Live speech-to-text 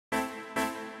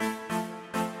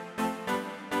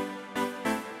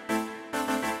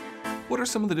What are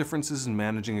some of the differences in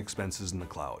managing expenses in the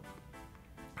cloud?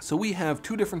 So we have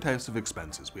two different types of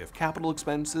expenses. We have capital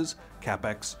expenses,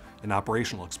 CapEx, and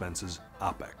operational expenses,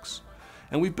 OPEX.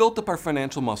 And we've built up our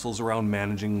financial muscles around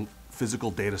managing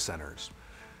physical data centers,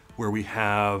 where we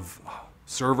have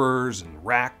servers and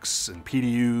racks and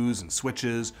PDUs and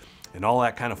switches and all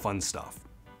that kind of fun stuff.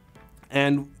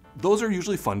 And those are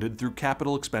usually funded through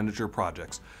capital expenditure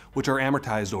projects, which are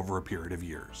amortized over a period of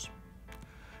years.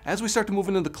 As we start to move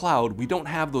into the cloud, we don't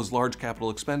have those large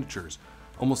capital expenditures.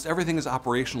 Almost everything is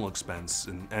operational expense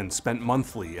and spent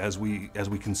monthly as we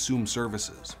consume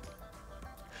services.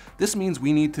 This means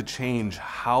we need to change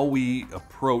how we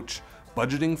approach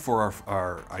budgeting for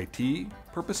our IT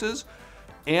purposes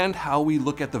and how we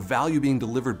look at the value being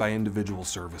delivered by individual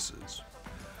services.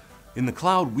 In the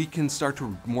cloud, we can start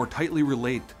to more tightly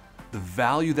relate the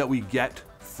value that we get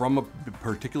from a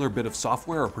particular bit of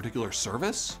software or a particular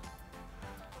service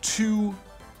to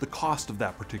the cost of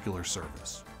that particular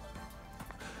service.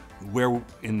 Where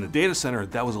in the data center,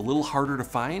 that was a little harder to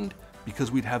find because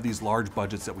we'd have these large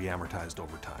budgets that we amortized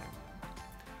over time.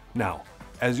 Now,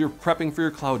 as you're prepping for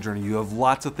your cloud journey, you have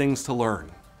lots of things to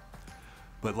learn.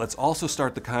 But let's also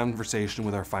start the conversation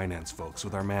with our finance folks,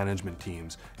 with our management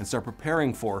teams, and start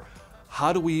preparing for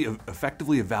how do we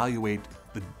effectively evaluate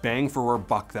the bang for our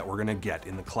buck that we're going to get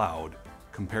in the cloud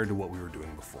compared to what we were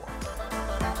doing before.